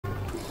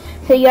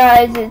Hey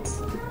guys, it's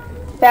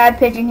Bad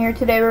Pigeon here.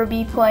 Today we'll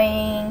be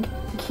playing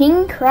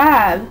King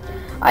Crab.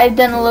 I've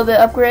done a little bit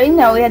of upgrading.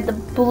 Now we had the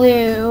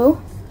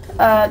blue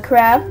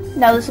crab.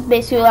 Now this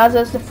basically allows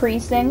us to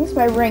freeze things.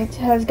 My rank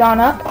has gone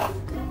up.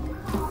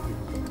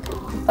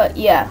 But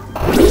yeah,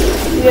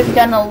 we have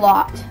done a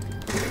lot.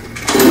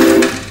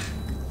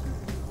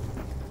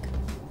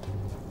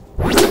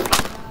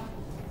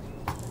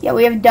 Yeah,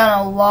 we have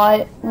done a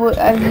lot,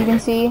 as you can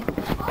see.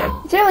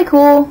 It's really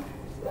cool.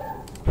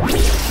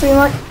 Pretty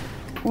much.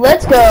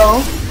 Let's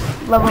go.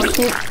 Level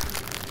 2.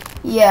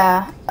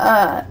 Yeah.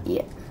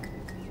 Yeah.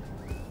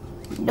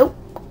 Nope.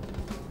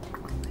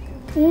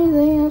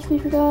 Anything else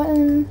we've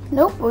forgotten?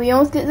 Nope. We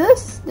almost did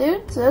this,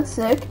 dude. So that's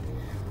sick.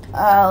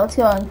 Let's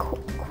go on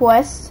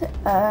quest.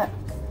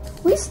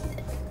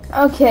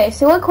 Okay.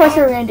 So what quest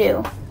are we gonna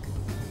do?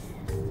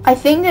 I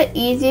think the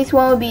easiest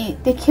one would be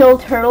to kill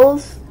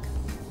turtles.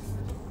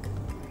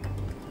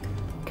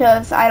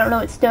 Because I don't know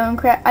what stone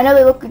crab. I know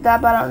they look like that,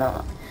 but I don't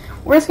know.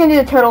 We're just gonna do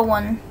the turtle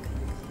one.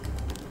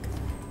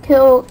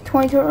 Kill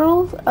 20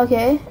 turtles.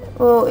 Okay.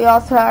 Well, we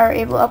also are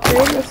able to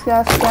upgrade. Let's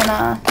just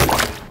gonna.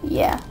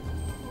 Yeah.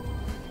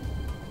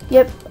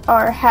 Yep.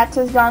 Our hats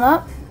has gone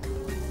up.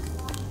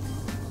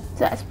 So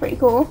that's pretty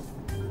cool.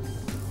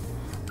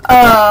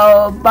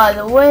 Oh, by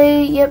the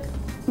way, yep.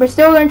 We're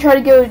still gonna try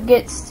to go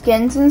get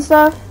skins and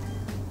stuff.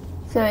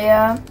 So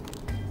yeah.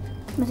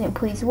 I'm saying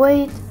please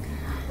wait.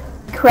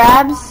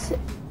 Crabs.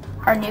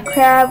 Our new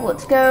crab.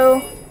 Let's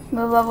go.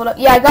 Move leveled up.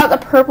 Yeah, I got the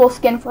purple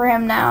skin for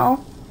him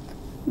now.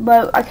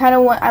 But I kind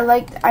of want,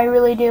 I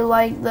really do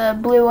like the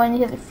blue one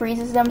because it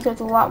freezes them, so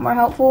it's a lot more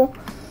helpful.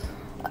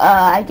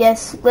 I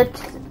guess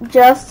let's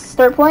just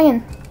start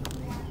playing.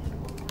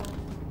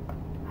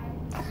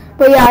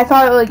 But yeah, I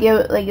thought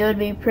it would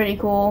be pretty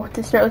cool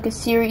to start like a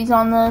series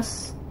on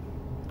this.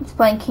 Just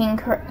playing King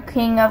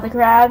of the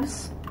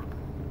Crabs.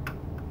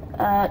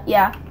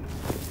 Yeah.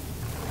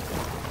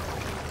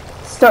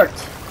 Start.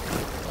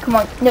 Come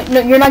on. No,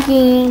 you're not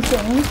getting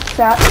anything.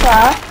 Stop.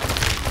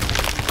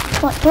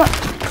 Come on.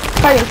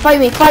 Fight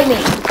me.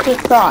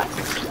 Take thought.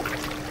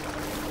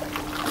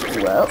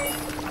 Well,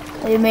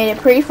 I made it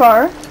pretty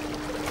far.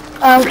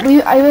 I've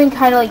been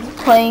kind of like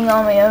playing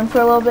on my own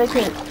for a little bit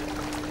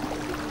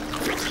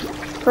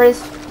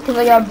because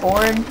I got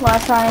bored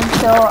last time,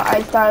 so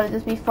I thought it would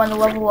just be fun to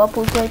level up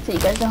real quick so you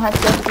guys don't have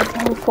to go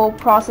through the full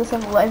process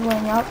of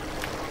leveling up.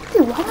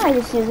 Dude, why don't I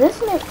just do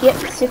this? Yep,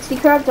 60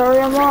 crabs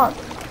already unlocked.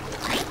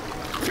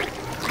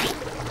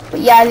 But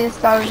yeah, I just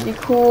thought it would be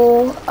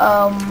cool.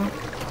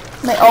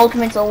 My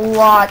ultimate's a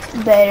lot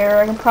better.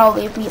 I can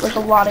probably beat like a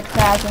lot of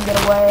crabs and get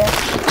away.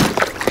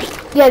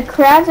 Yeah,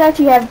 crabs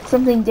actually have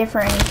something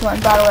different in each one.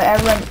 By the way, I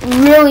run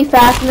really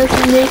fast in this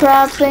new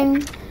crab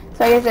thing,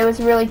 so I guess it was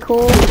really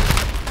cool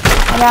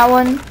on that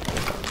one.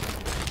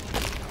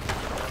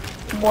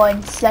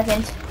 1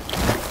 second.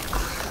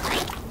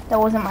 That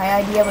wasn't my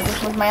idea, but this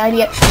was my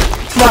idea.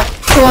 Come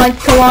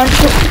on.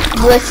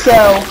 Let's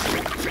go.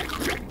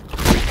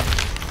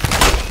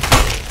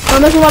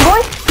 Wanna mess with my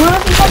boy?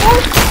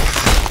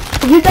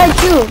 You died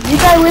too. You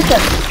died with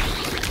him.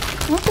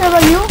 I don't care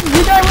about you.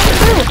 You died with him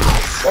too.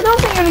 I don't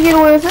think you're gonna get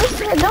away with this.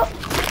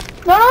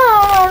 No,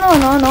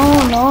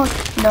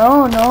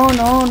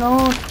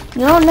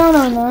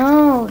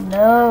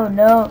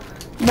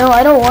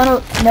 I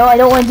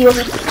don't want to deal with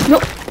it. No.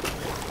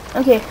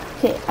 Okay,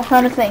 I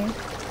found a thing.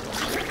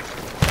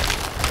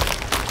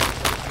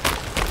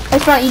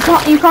 It's fine.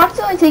 You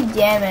constantly take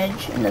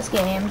damage in this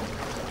game.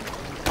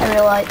 I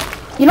realize.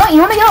 You know what?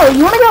 You wanna go?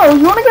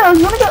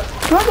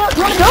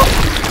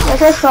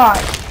 Like I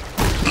thought.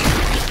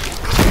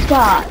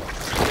 God.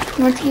 I'm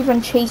gonna keep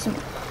on chasing.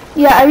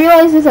 Yeah, I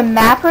realize there's a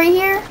map right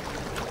here.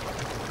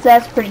 So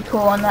that's pretty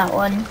cool on that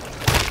one.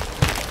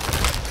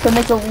 So it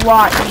makes it a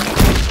lot easier.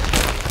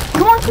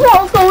 Come on,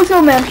 let's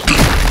go, man.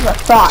 That's what I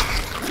thought.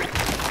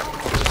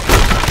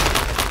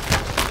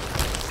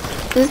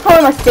 This is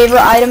probably my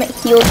favorite item. It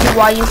heals you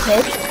while you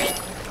hit.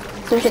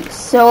 So it's like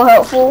so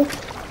helpful.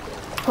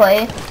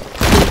 Play.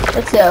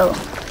 Let's go.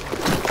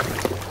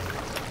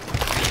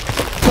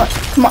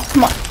 Come on.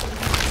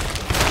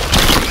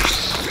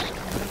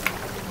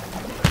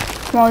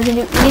 Come on, we can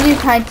do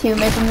kind of 2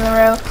 missions in a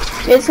row.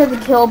 We just have to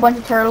kill a bunch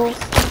of turtles.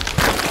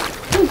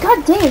 Dude,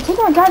 god dang it, take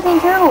my goddamn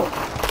turtle.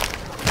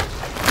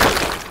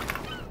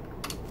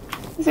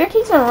 This guy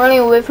keeps on running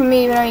away from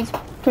me, even though he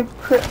can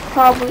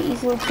probably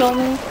easily kill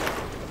me.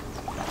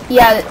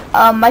 Yeah,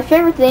 my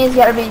favorite thing is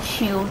gotta be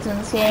shields in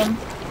this game,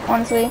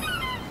 honestly.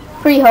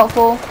 Pretty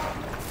helpful.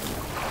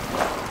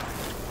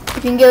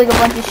 You can get like a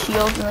bunch of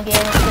shields in the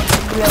game, it's like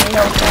really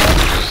helpful.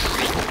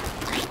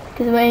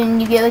 Because when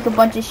you get like a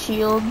bunch of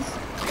shields,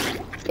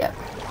 yep.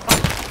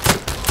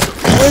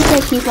 I'm just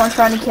gonna keep on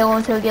trying to kill him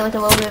until we get like a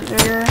little bit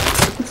bigger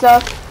and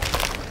stuff.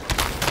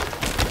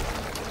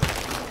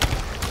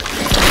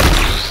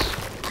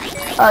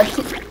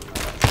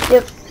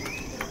 Yep.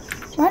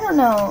 I don't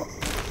know.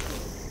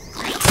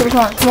 Come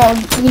on,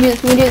 we can do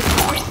this,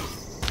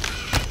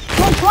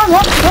 Come on,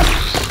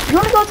 you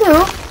wanna go too?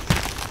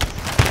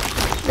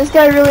 This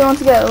guy really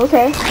wants to go,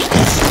 okay.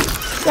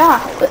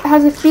 Yeah, it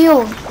has a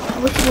field. I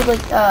wish you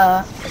could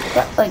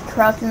like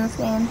crouch in this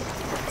game.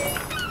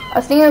 I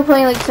was thinking of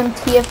playing like some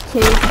TF2. If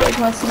you guys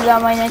want to see that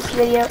in my next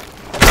video.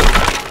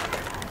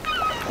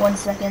 1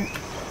 second.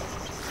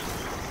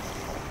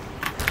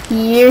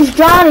 Here's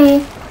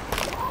Johnny.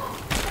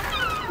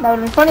 That would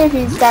have been funny if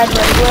he died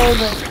right away,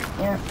 but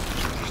yeah.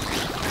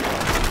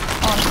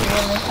 Honestly, it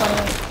would have been funny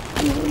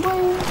either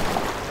way.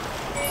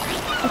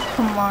 Oh,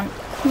 come on.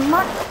 Come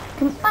on.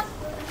 Come on.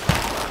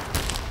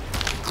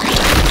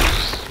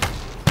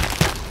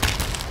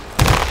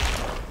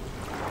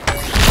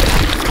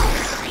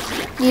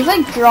 These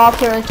like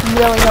drops are like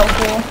really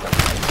helpful.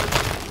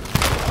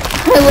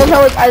 I love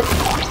how like I'm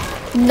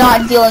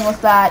not dealing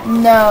with that.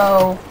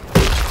 No.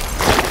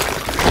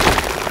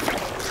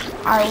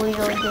 I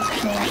literally just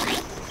can't.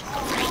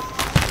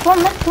 Come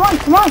on, man. Come on,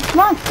 come on, come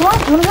on, come on.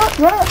 You wanna go?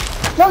 You wanna go?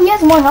 No, he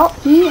has more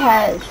health.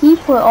 He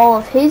put all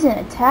of his in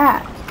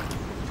attack.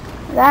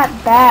 That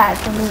bad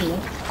for me.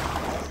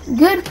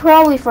 Good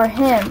probably for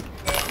him.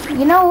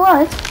 You know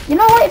what? You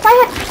know what? If I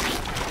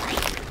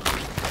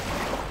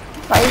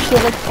just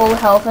get like full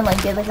health and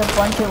like get like a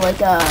bunch of like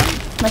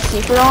my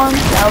secret arms,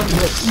 that would be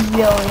like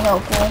really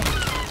helpful.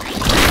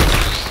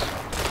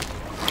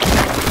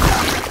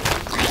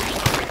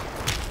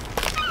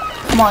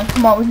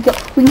 Come on, we can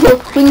kill,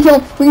 we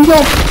can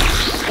kill.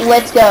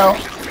 Let's go.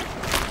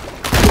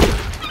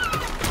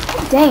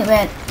 Dang it,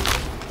 man.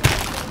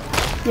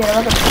 Dude,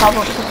 I'm about to pop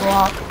up the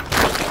block.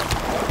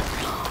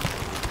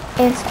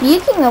 And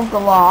speaking of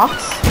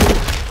blocks,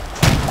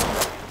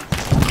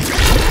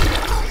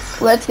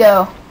 let's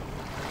go.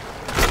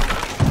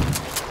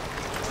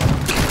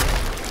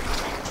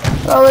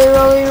 Rolly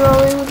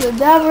with the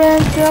dab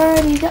ranch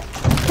already. Come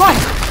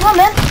on,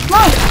 man.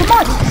 Come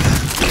on.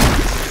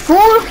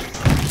 Fool.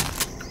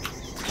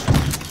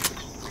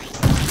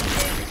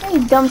 Hey,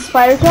 dumb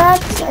spider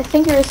traps. I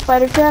think you're a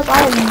spider trap. I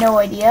have no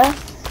idea.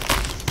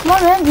 Come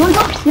on, man. You wanna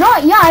go? You know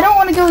what? Yeah, I don't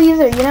want to go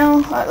either. You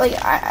know, like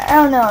I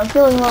don't know. I'm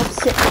feeling a little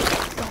sick.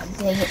 God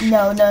dang it!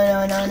 No.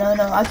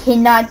 I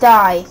cannot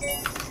die.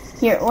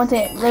 Here, one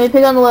thing. Let me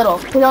pick on the little.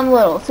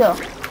 So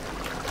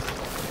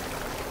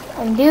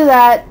I can do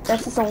that.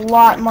 That's just a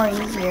lot more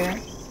easier.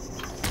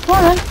 Come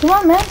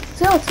on, man.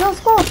 Let's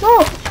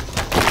go.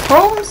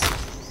 Holmes.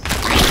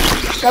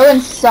 That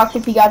wouldn't suck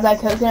if you got that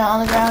coconut on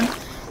the ground.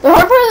 The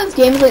hard part of this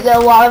game is like that a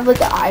lot of like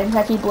the items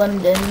actually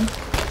blend in.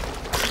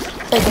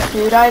 Like the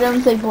food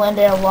items, they blend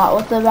in a lot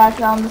with the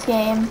background of this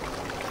game.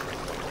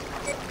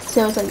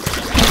 So it's like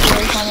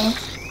really funny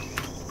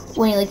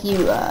when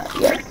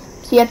yeah.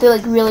 So you have to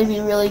like really be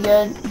really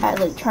good at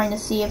like trying to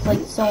see if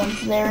like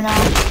someone's there or not.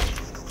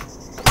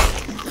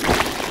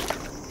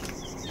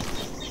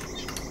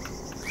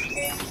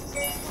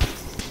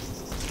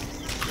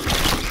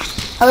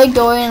 I like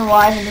going in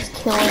live and just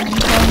killing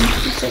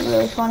things. It's like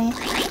really funny.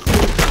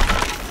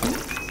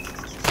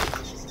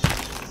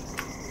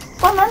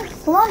 Come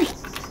on.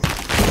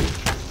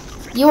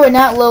 You are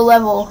not low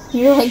level.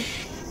 You're like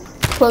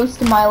close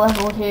to my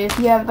level too. If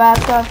you have bad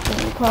stuff,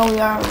 then you probably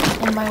are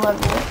in my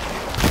level.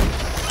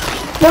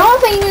 The only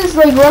thing is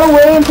like run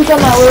away and pick up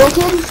that little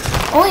kid.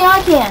 Only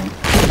I can.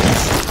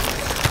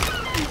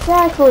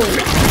 Exactly.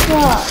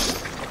 Yeah.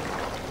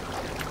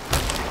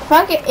 If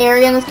I get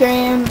area in this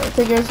game, it's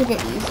like there's like an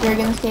Easter egg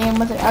in this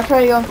game. I'll try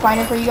to go and find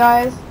it for you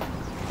guys.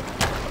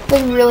 It's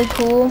like really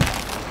cool.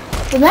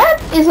 The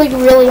map is like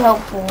really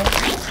helpful.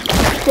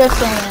 Just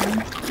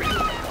saying.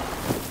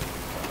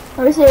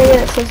 I wish the area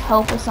that says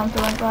help or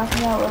something like that. I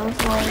forgot what it was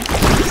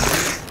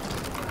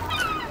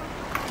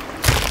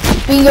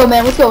like. Bingo,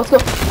 man. Let's go.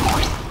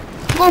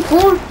 Go,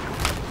 fool.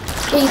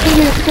 Yeah, you think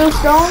you're so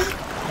strong?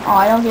 Oh,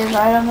 I don't get his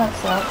item. That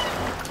sucks.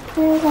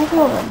 Here's my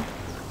kill him.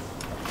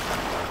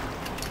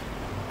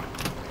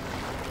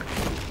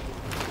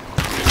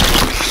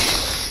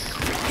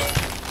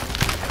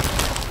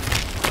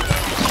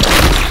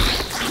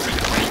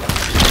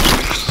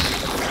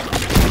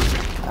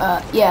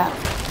 Yeah.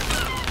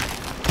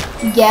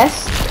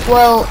 Yes.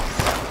 Well,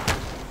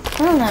 I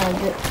don't know.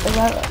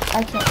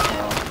 I can't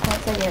tell.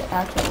 That's like an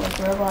actual like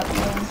robot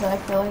game, so I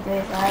feel like they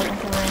add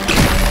into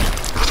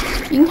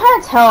the. You can kind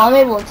of tell. I'm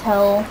able to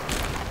tell.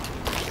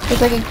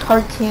 It's like a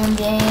cartoon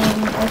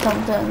game or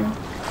something.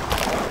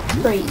 It's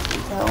pretty easy to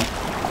tell.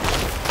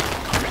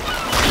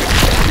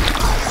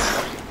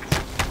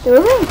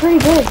 They're really pretty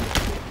big.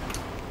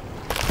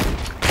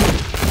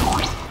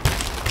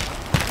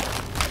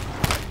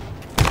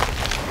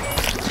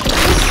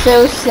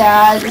 So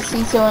sad to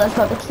see someone that's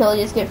about to kill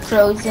you just get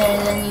frozen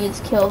and then you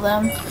just kill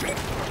them.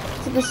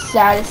 It's like the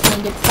saddest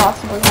thing could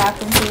possibly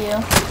happen to you.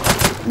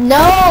 No!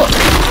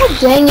 Oh,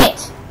 dang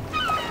it!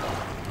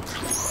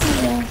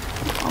 Yeah,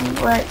 on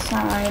the right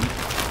side.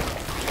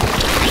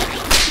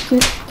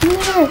 Give me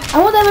the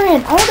other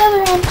hand! I want the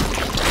other hand!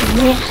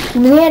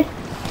 Give me the hand!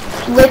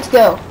 Let's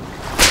go.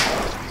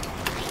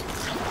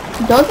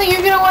 Don't think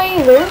you're gonna win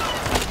either.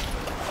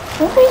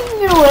 Don't think you can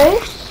get away.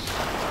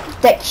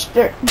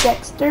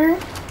 Dexter.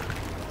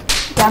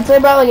 Downside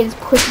about like it just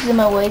pushes him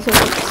away so it's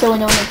like so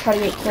annoying to try to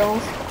get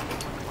kills.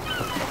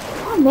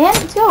 Come on, man,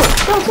 let's go,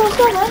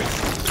 man.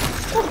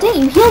 Oh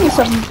dang, you healed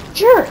yourself, you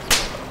jerk!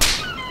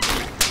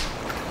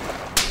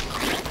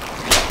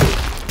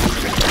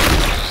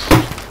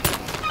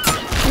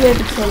 You gotta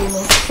be kidding me,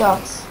 it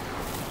sucks.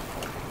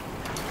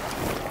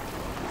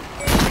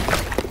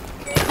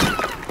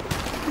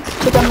 Let's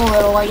pick on the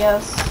little, I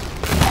guess.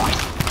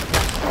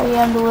 Oh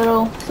yeah, I'm the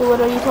little. So what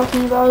are you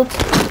talking about?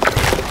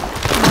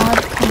 Come on,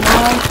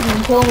 we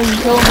can kill him,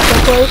 so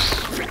close.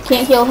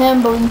 Can't kill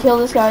him, but we can kill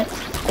this guy.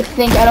 I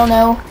think, I don't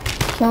know.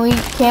 Can we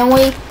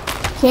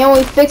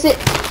fix it?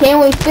 Can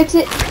we fix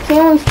it?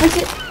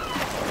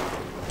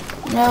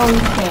 No, we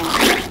can't.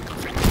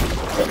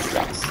 That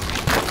sucks.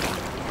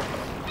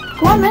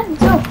 Come on, man,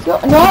 let's go.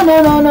 No, I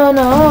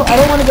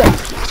don't want to go.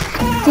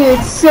 Dude,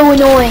 it's so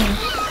annoying.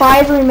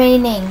 5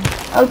 remaining.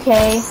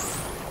 Okay.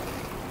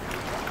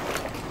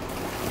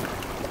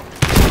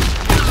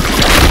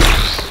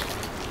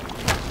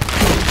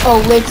 Oh,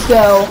 let's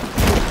go.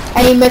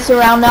 And you mess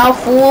around now,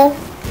 fool.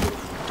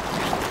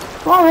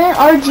 Come on, man.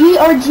 RG.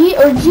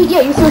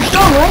 Yeah, you're so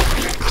strong, right?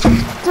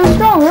 So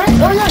strong, right?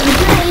 Oh, yeah,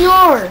 you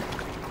are.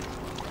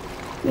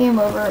 Game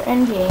over.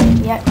 End game.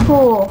 Yeah,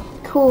 cool.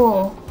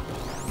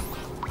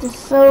 This is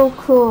so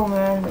cool,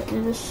 man. This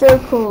is so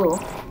cool.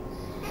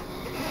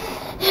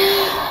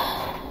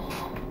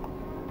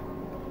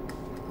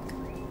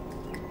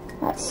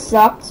 That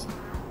sucked.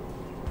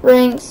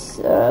 Ranks,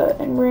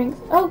 and ranks.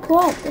 Oh,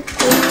 cool. That's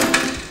cool.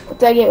 What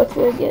did I get? What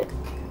did I get?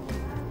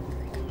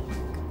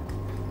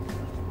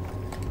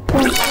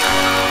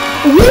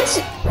 What?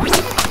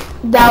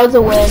 That was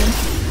a win.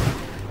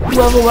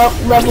 Level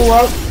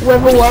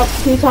up.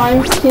 2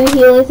 times, 2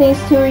 healing things,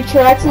 2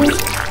 retractions.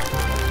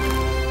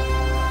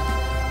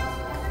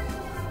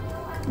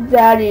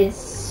 That is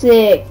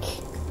sick.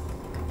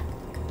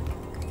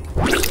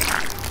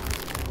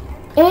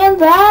 And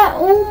that,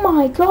 oh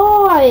my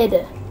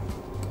god.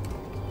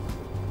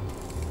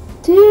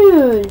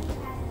 Dude.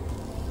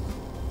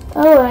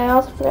 Oh, and I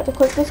also forgot to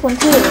click this one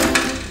too.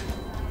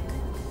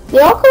 They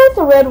all click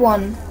the red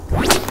one.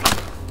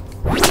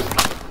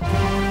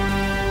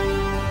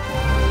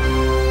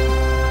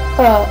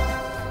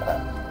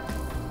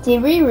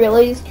 Did we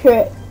really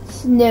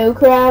snow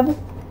crab?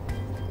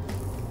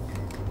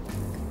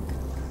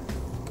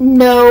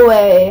 No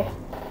way.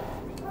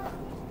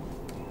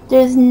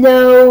 There's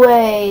no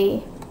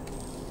way.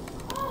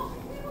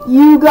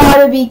 You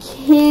gotta be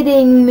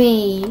kidding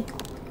me.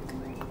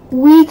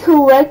 We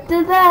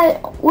collected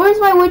that? Where's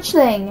my witch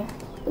thing?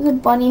 There's a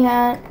bunny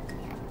hat.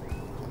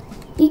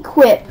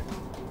 Equip.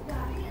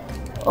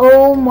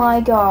 Oh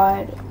my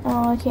god.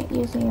 Oh, I can't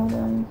use any of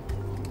them.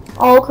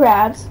 All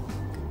crabs.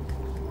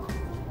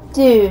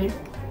 Dude.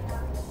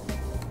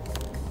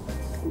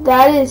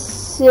 That is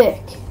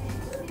sick.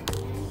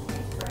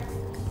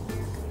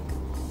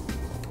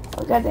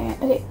 Oh, god dang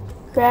it. Okay,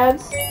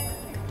 crabs.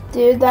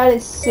 Dude, that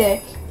is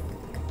sick.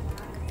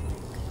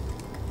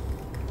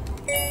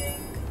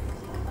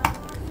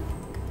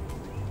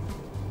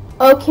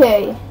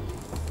 Okay.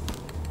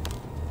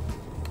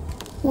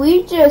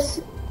 We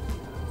just...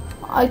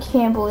 I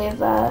can't believe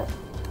that.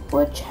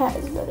 Which hat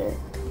is better?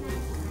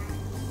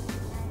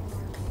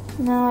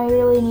 No, I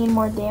really need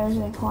more damage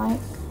than point.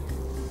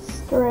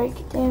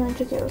 Strike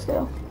damage. Okay, let's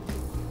go.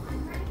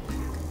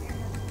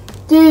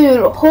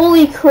 Dude,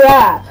 holy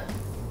crap.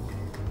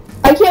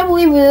 I can't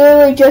believe we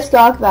literally just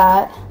got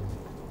that.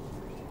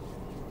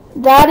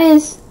 That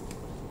is...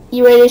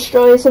 You ready to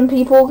destroy some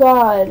people?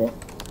 God.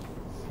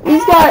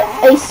 He's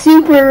got a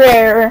super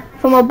rare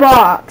from a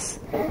box.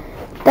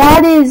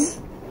 That is...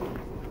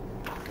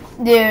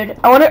 Dude,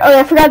 I wonder... Oh,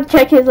 I forgot to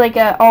check his, like,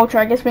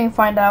 ultra. I guess we can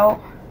find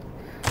out.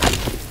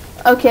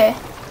 Okay.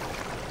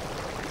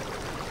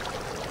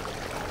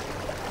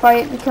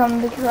 Fight,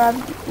 become the crab...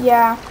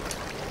 Yeah.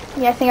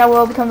 Yeah, I think I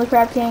will become the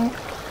crab king.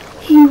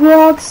 He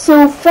walks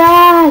so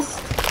fast!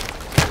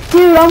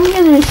 Dude, I'm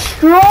gonna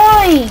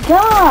destroy!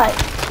 God!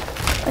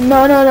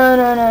 No.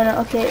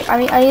 Okay,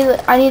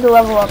 I need to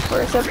level up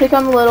first. So pick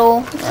on the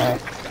little.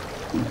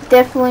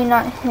 Definitely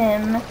not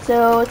him.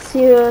 So let's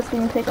see who else we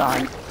can pick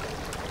on.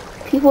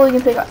 People we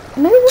can pick on.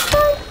 Maybe this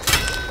guy?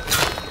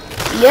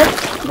 Yep,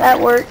 that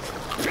worked.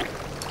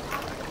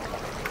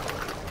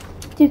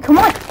 Dude, come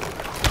on.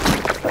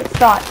 That's what I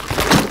thought.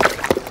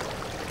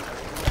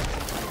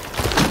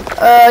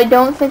 I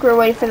don't think we're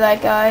waiting for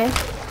that guy.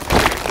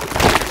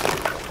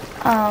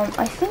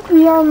 I think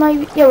we are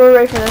yeah, we're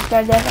ready for this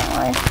guy,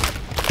 definitely.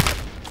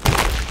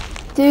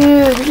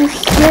 Dude, this is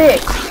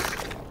sick.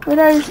 What did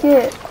I just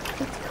get?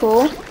 That's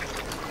cool.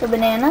 The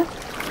banana.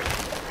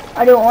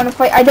 I don't want to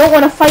fight. I don't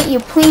want to fight you,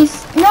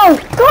 please. No,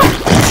 God,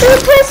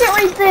 there's a present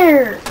right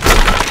there.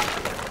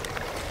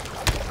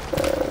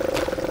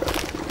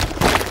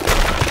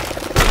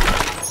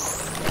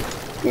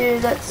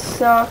 Dude, that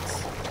sucks.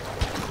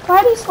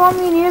 Why did he spawn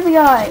me near the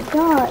guy?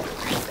 God.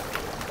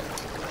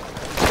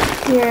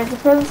 Here, the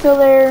present's still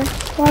there.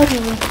 Why did he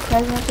leave the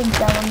present? That's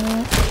dumb on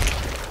me.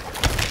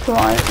 Come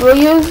on, we'll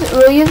use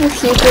the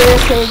super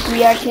because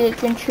we actually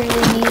can truly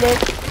need it.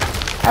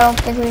 I don't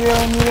think we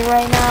really need it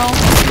right now.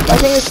 I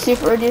think the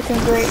super will do some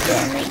great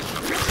damage.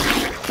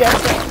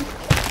 Just saying.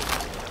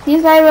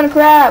 He's not even a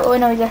crab. Oh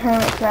no, he's a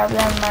hermit crab.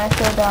 Never mind,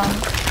 so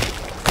dumb.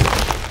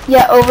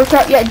 Yeah,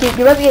 overcrowd. Yeah, dude,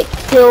 you're about to get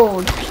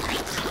killed.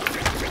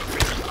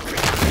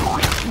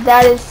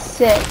 That is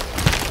sick.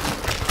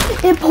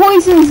 It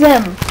poisons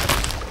them.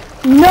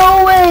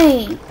 No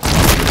way.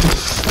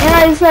 And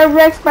I just got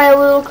wrecked by a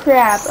little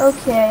crab.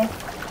 Okay.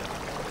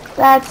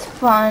 That's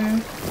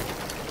fun.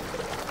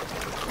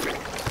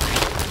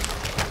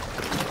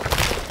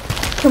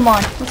 Come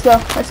on, let's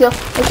go, let's go,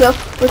 let's go,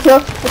 let's go,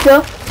 let's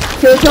go.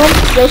 Kill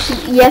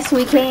him? Yes,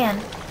 we can.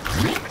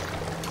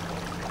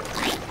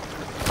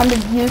 I'm the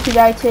Yuki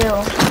guy too.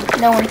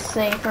 No one's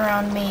safe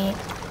around me.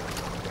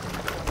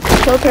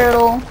 Kill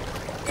turtle.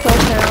 Kill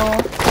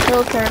turtle.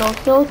 Kill turtle.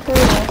 Kill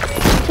turtle.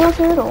 Kill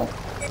turtle.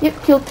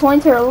 Yep, killed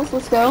 20 turtles.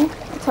 Let's go.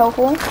 That's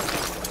helpful.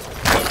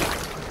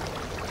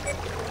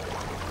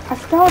 I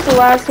forgot what the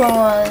last one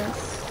was.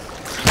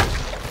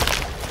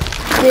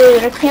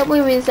 Dude, I can't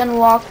believe we just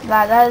unlocked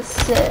that. That is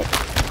sick.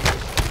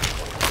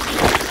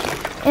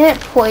 And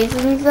it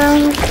poisons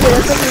them. So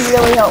that's like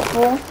really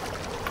helpful.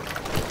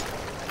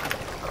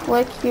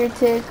 Click here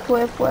to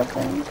equip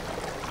weapons.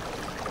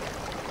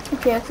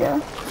 Okay, let's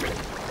go.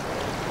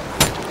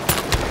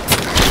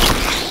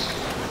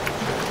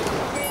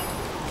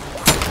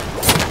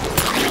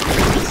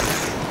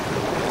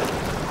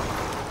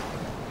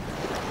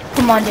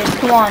 Come on, dude.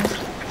 Come on.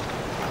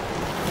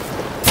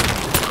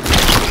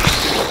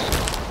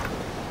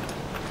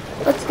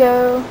 Let's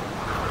go.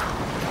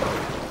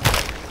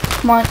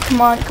 Come on, come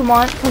on, come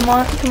on, come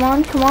on, come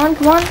on, come on,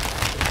 come on.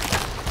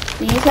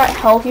 So you got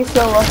health, you're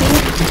so lucky.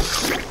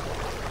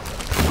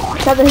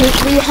 Got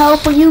the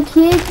health for you,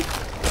 kid.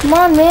 Come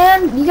on,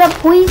 man. You got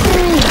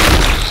poison.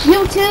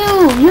 You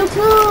too. You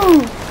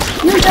too.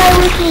 You die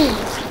with me.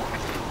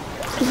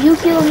 If you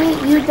kill me,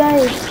 you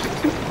die.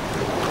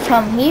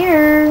 Come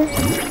here.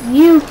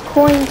 You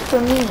coins for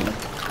me.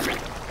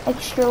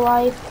 Extra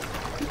life.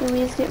 Do we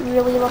just get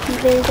really lucky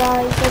there,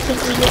 guys? I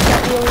think we just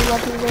got really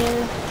lucky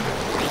there.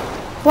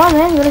 Come on,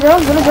 man. You wanna go?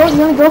 You wanna go? You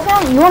wanna go,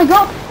 fam? You wanna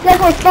go? That's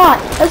what I thought.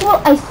 That's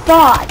what I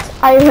thought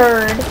I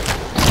heard.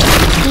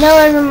 No,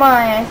 never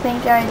mind. I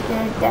think I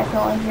did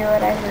definitely hear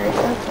what I heard.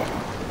 Okay.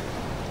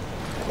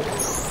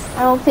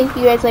 I don't think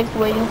you guys like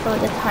waiting for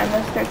the timer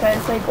to start. I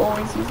just like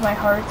always use my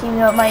heart. Even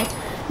though it might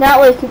not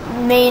like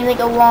mean like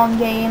a long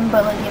game,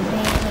 but like it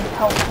may be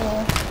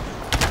helpful.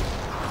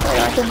 So I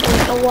have to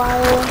wait a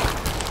while.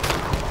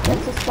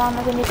 That's a spawn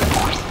like a new.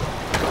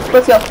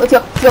 Let's go, let's go,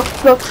 let's go,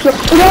 let's go, let's go.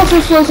 It also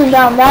slows them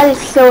down. That is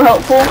so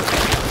helpful.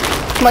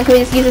 Come on, can we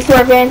just use this to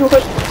our advantage real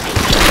quick?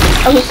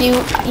 Okay, so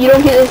you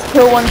don't get this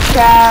kill one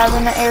crab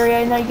in the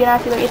area. No, you're gonna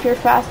have to like if you're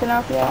fast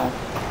enough, yeah.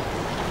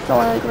 It's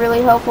only like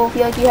really helpful if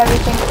you like you have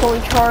everything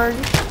fully charged.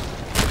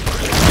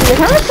 The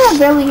hermit crab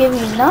barely give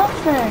you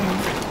nothing.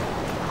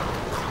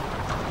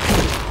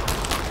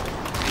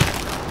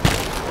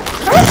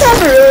 Hermit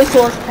crabs are really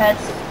cool as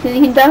pets because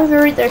you can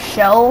decorate their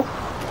shell.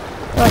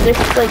 Like they're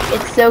just, like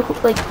it's so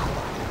like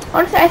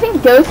honestly, I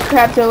think ghost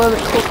crabs are a little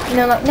bit cool. You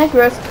know, like not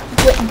ghost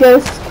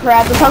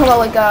crabs. I'm talking about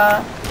like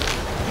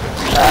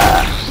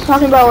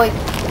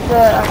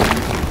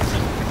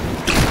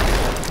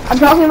I'm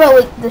talking about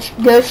like the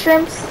ghost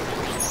shrimps.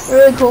 They're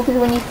really cool because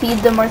when you feed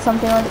them or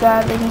something like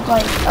that, they can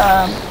like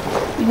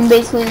you can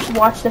basically just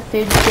watch the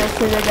food go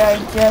through their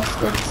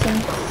digestive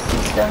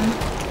system.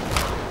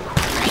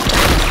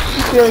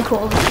 It's really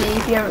cool to see.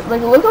 If you ever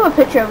like look up a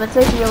picture of it, it's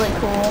like really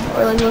cool.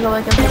 Or like look up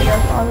like a video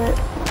of it.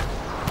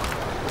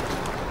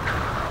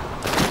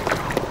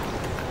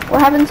 What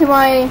happened to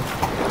my?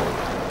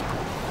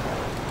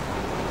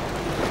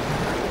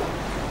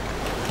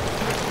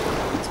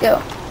 Let's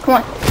go. Come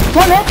on.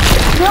 Come on, man.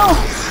 Let's go.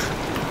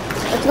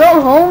 Let's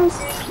go, Holmes.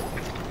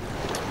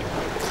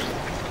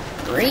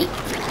 Great.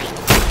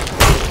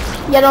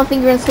 Yeah, I don't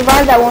think you're gonna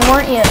survive that one,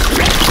 weren't you?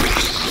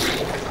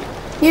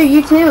 Here,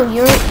 you too.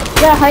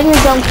 Yeah, hide in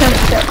your dumb current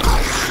stuff.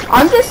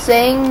 I'm just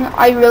saying,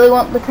 I really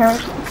want the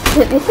current.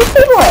 If this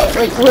thing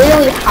like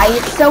literally hide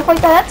itself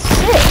like that, that's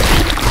sick.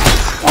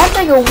 That's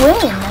like a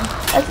win.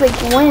 That's like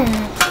win.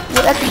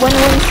 That's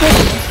win-win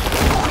city.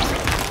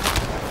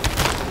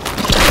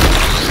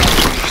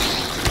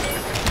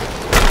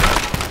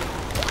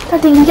 I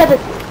think you got the.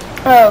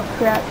 Oh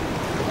crap!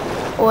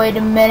 Wait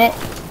a minute.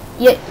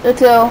 Yeah,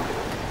 let's go.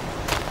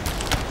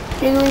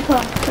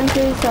 Jigglypuff,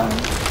 Century Song.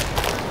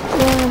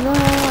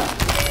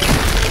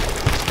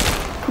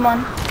 Come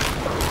on.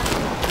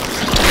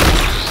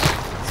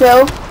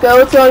 So go.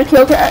 Let's go to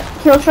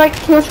kill strike.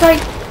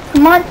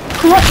 Come on,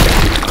 come on.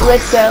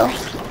 Let's go.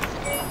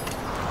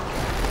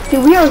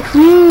 Dude, we are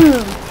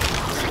huge.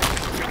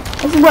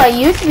 This is what I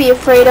used to be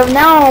afraid of.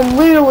 Now I'm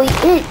literally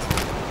it.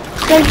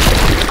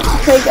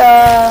 It's like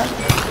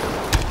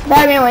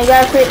Batman when he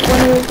got afraid, when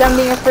he was done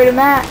being afraid of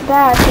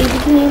Bat, he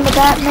became the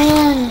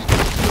Batman.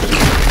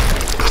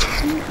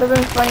 It would have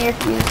been funnier if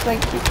he just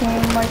like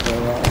became like a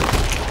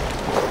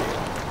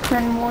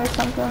Colonel or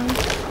something.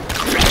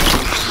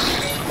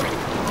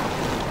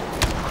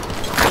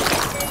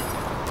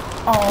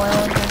 Oh, I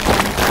only did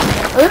one.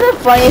 It would have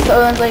been funny if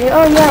Owen's like,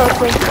 oh yeah,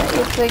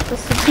 it's like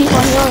just keep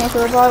on healing it, so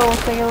the bottle will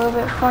take a little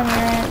bit funnier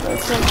and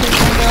let's like keep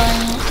on going.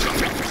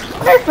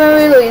 There's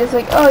really it's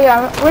like, oh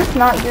yeah, we're just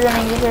not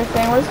gonna use our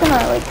thing, we're just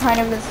gonna like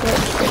kind of just sit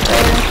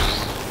there.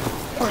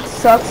 Oh, it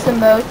sucks the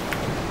most.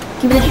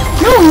 Give me the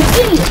no, you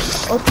idiot!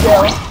 Let's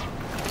go.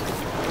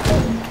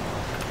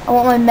 I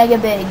want my mega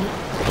big.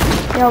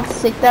 You know how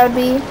sick that would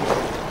be?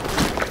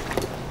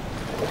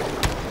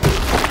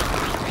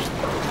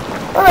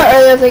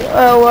 Earlier I was like,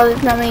 oh well,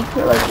 there's not many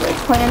like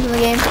plans in the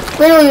game.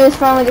 Literally, it was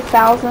found like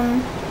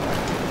 1,000.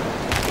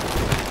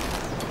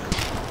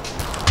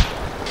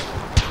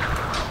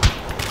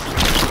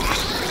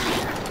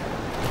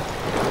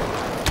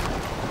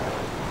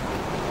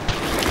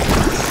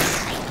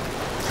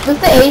 With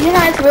the Asian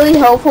hat, it's really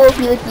helpful if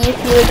you are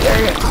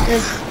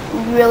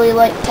really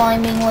like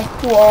climbing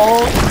like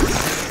walls.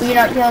 But you're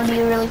not gonna be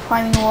really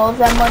climbing walls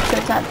that much, so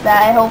it's not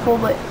that helpful.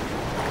 But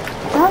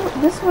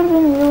this would have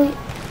been really.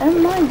 Never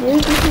mind,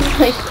 dude. This is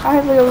like I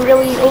have like a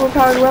really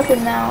overpowered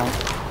weapon now.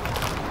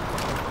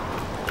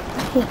 I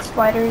hate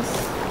spiders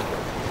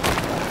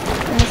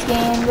in this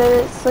game.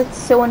 It's like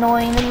so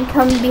annoying. They can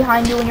come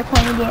behind you when you're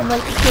playing the game,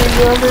 like screw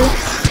you over.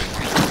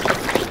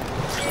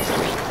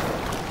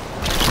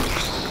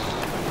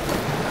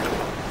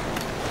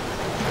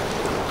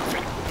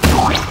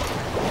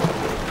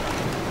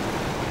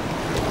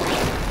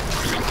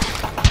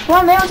 Come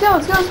on, man, let's go,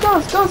 let's go, let's go,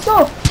 let's go, let's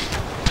go!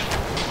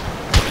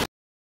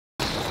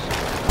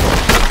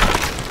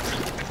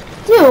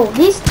 Dude,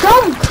 these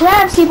dumb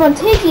crabs keep on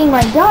taking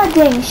my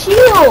goddamn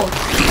shield!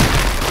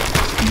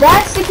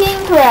 That's the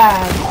king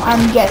crab,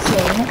 I'm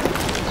guessing.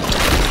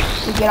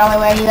 So get out of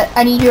my way,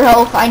 I need your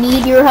help, I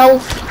need your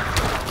help!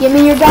 Give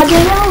me your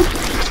goddamn help!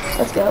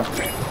 Let's go.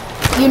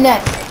 You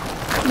next.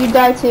 You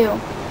die too.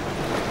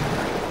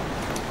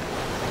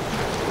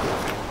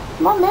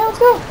 Come on, man, let's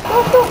go,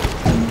 go, go!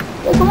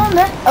 Yeah, come on,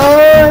 man. Oh,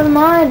 never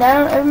mind.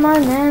 Never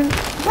mind, man.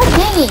 God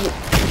dang it, you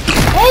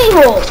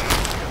a-hole!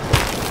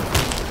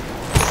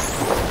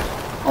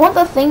 I want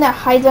the thing that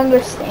hides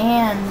under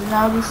stands.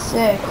 That would be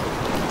sick.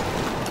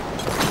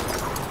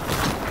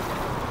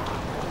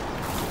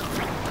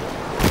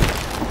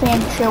 I think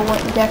I'm sure what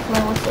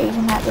definitely was the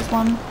Asian hat. This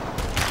one.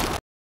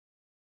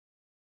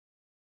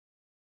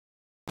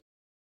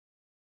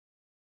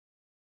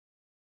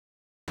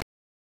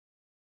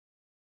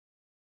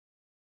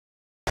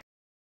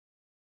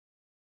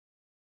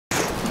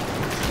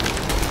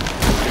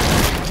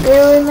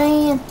 Literally,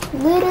 man.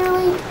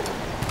 Literally.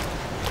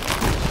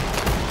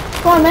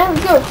 Come on, man.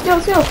 Let's go. Let's go.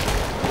 Let's go.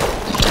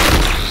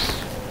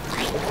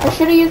 I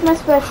should have used my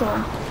special.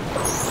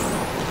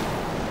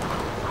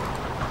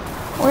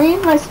 Or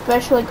use my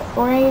special, like,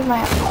 or use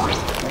my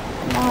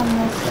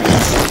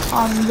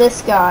on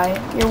this guy.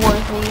 You're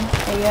worthy,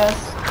 I guess.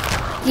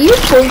 Do you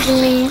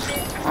poison me?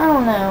 I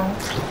don't know.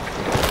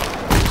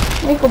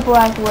 Make a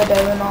Black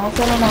Widow and all,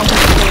 so I don't know if you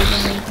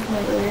poison me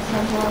completely or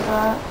something like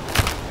that.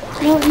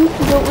 No, you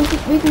can go.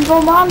 We can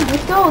go, Mom.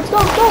 Let's go. Let's go.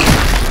 Let's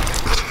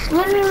go.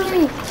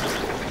 Literally.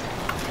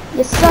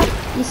 You suck.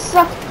 You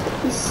suck.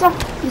 You suck.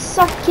 You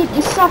suck, kid.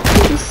 You suck.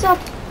 You suck.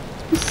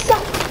 You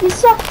suck. You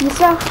suck. You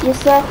suck. You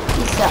suck.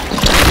 You suck.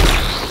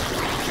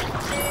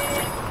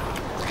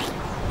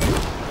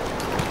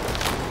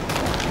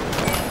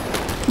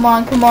 Come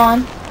on. Come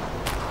on.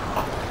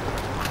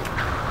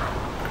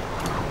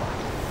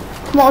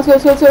 Come on.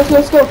 Let's go. Let's go. Let's go.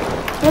 Let's go.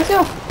 Let's go.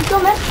 Let's go,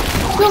 man.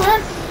 Let's go,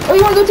 man. Oh,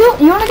 you wanna go too?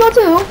 You wanna go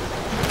too?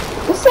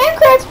 The sand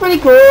crab's pretty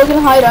cool. You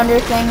can hide under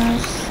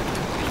things.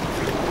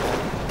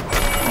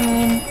 I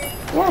mean,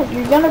 yeah,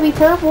 you're gonna be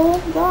purple.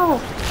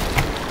 God.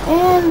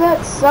 And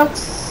that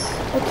sucks.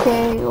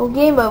 Okay, well,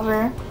 game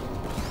over.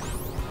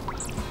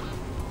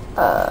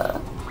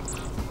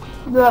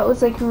 That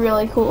was like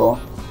really cool.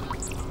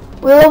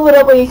 We leveled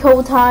up like a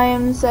couple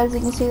times. As you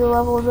can see, the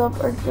levels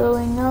up are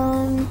going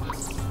on.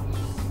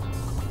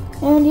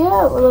 And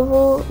yeah, we're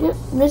level, yep,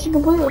 mission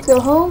complete. Let's go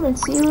home and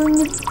see you in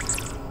the...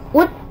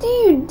 What do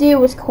you do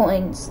with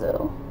coins,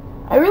 though?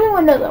 I really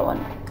want to know that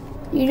one.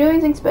 Do you do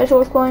anything special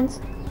with coins?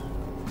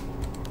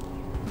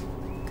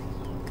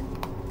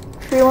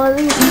 Free one of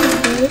these?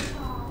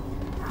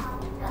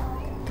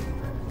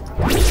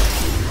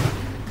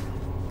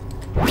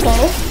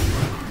 Okay.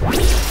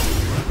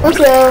 Let's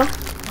go.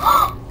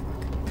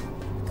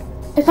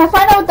 If I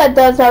find out what that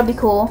does, that would be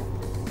cool.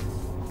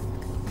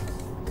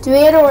 To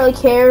me, I don't really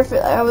care if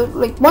I would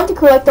like want to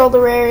collect all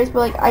the rares, but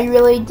like I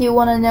really do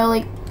want to know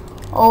like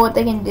all what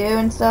they can do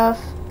and stuff.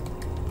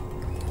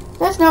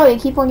 Just know they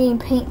keep on getting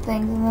paint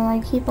things, and then I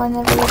keep on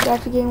never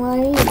actually getting what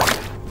I need.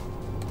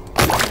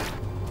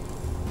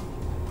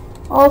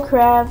 All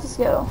crabs, let's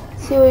go.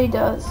 See what he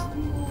does.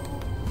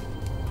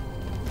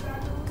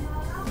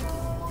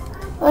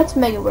 That's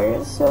mega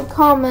rares. So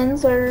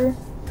commons are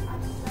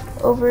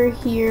over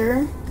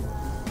here.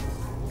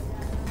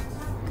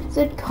 It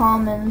said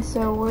common,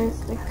 so where's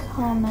the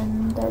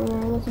common that we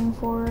were looking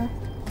for?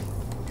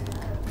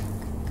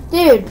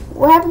 Dude,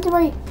 what happened to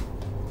my...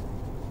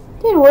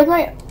 Dude, where's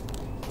my...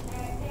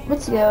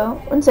 Let's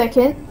go. 1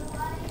 second.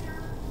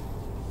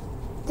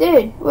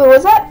 Dude, wait,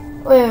 what's that?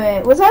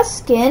 Wait, was that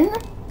skin?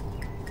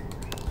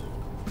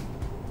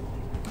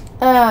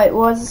 Oh, it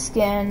was a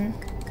skin.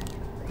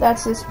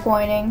 That's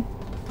disappointing.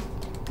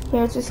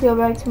 Here, let's just go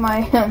back to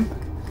my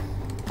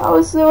I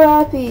was so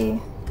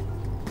happy.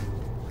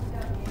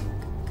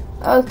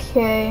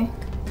 Okay.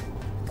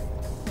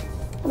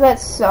 That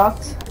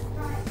sucked.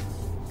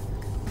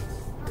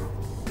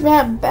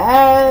 Not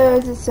bad,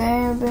 it's the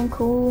same, been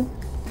cool.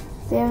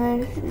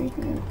 Damage.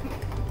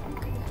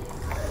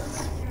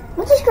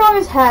 What's the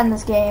strongest hat in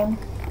this game?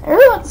 I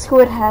really want the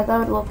squid hat, that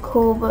would look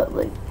cool, but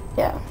like,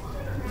 yeah.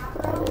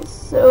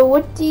 So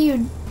what do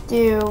you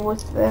do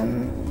with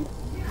them?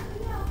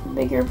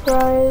 Bigger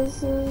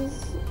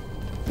prizes?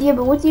 Yeah,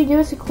 but what do you do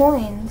with the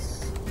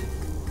coins?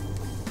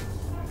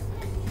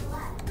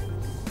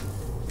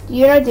 Do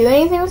you not do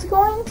anything with the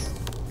coins?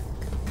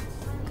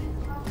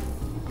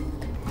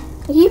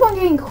 I keep on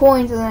getting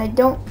coins and then I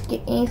don't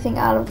get anything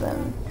out of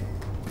them.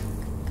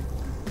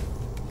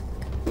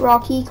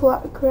 Rocky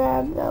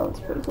crab, that looks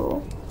pretty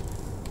cool.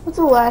 What's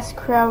the last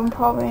crab I'm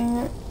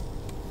probably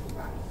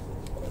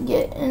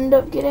gonna end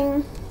up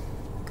getting?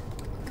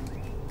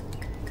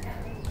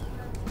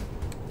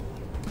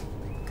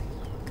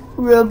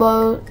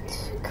 Robot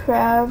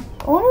crab.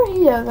 I wonder what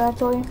he does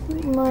actually.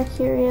 I'm more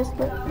curious,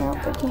 but nope,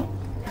 I can't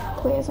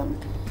play as him.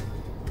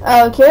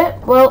 Okay,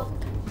 well,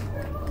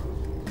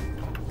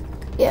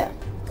 yeah.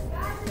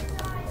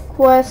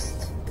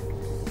 Quest.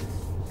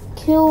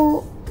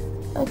 Kill.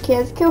 Okay,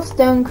 let's kill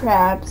stone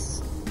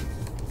crabs.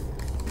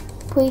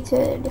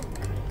 Completed.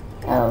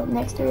 Oh,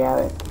 next 3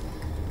 hours.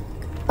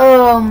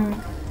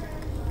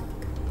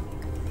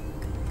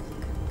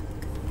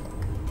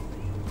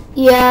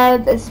 Yeah,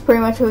 that's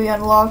pretty much what we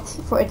unlocked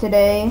for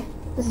today.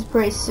 This is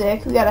pretty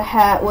sick. We got a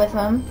hat with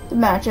him to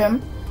match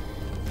him.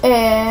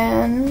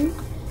 And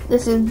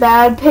this is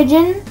Bad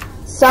Pigeon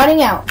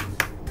signing out.